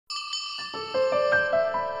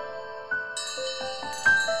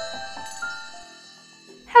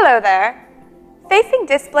Hello there! Facing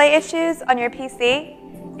display issues on your PC?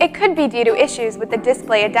 It could be due to issues with the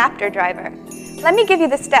display adapter driver. Let me give you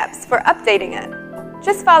the steps for updating it.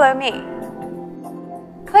 Just follow me.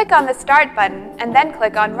 Click on the Start button and then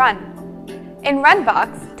click on Run. In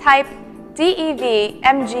Runbox, type devmgmt.msc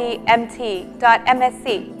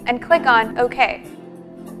and click on OK.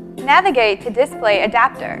 Navigate to Display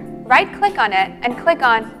Adapter. Right-click on it and click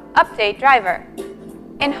on Update Driver.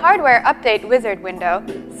 In Hardware Update Wizard window,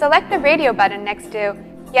 select the radio button next to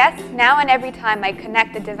Yes, now and every time I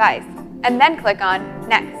connect the device, and then click on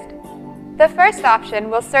Next. The first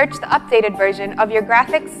option will search the updated version of your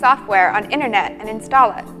graphics software on Internet and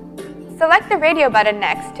install it. Select the radio button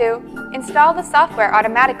next to Install the software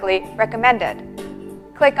automatically recommended.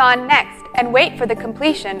 Click on Next and wait for the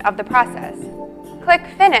completion of the process. Click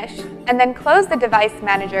Finish and then close the Device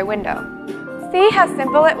Manager window. See how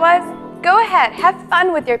simple it was? Go ahead, have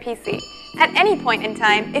fun with your PC. At any point in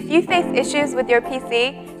time, if you face issues with your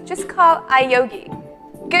PC, just call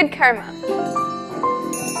iYogi. Good karma.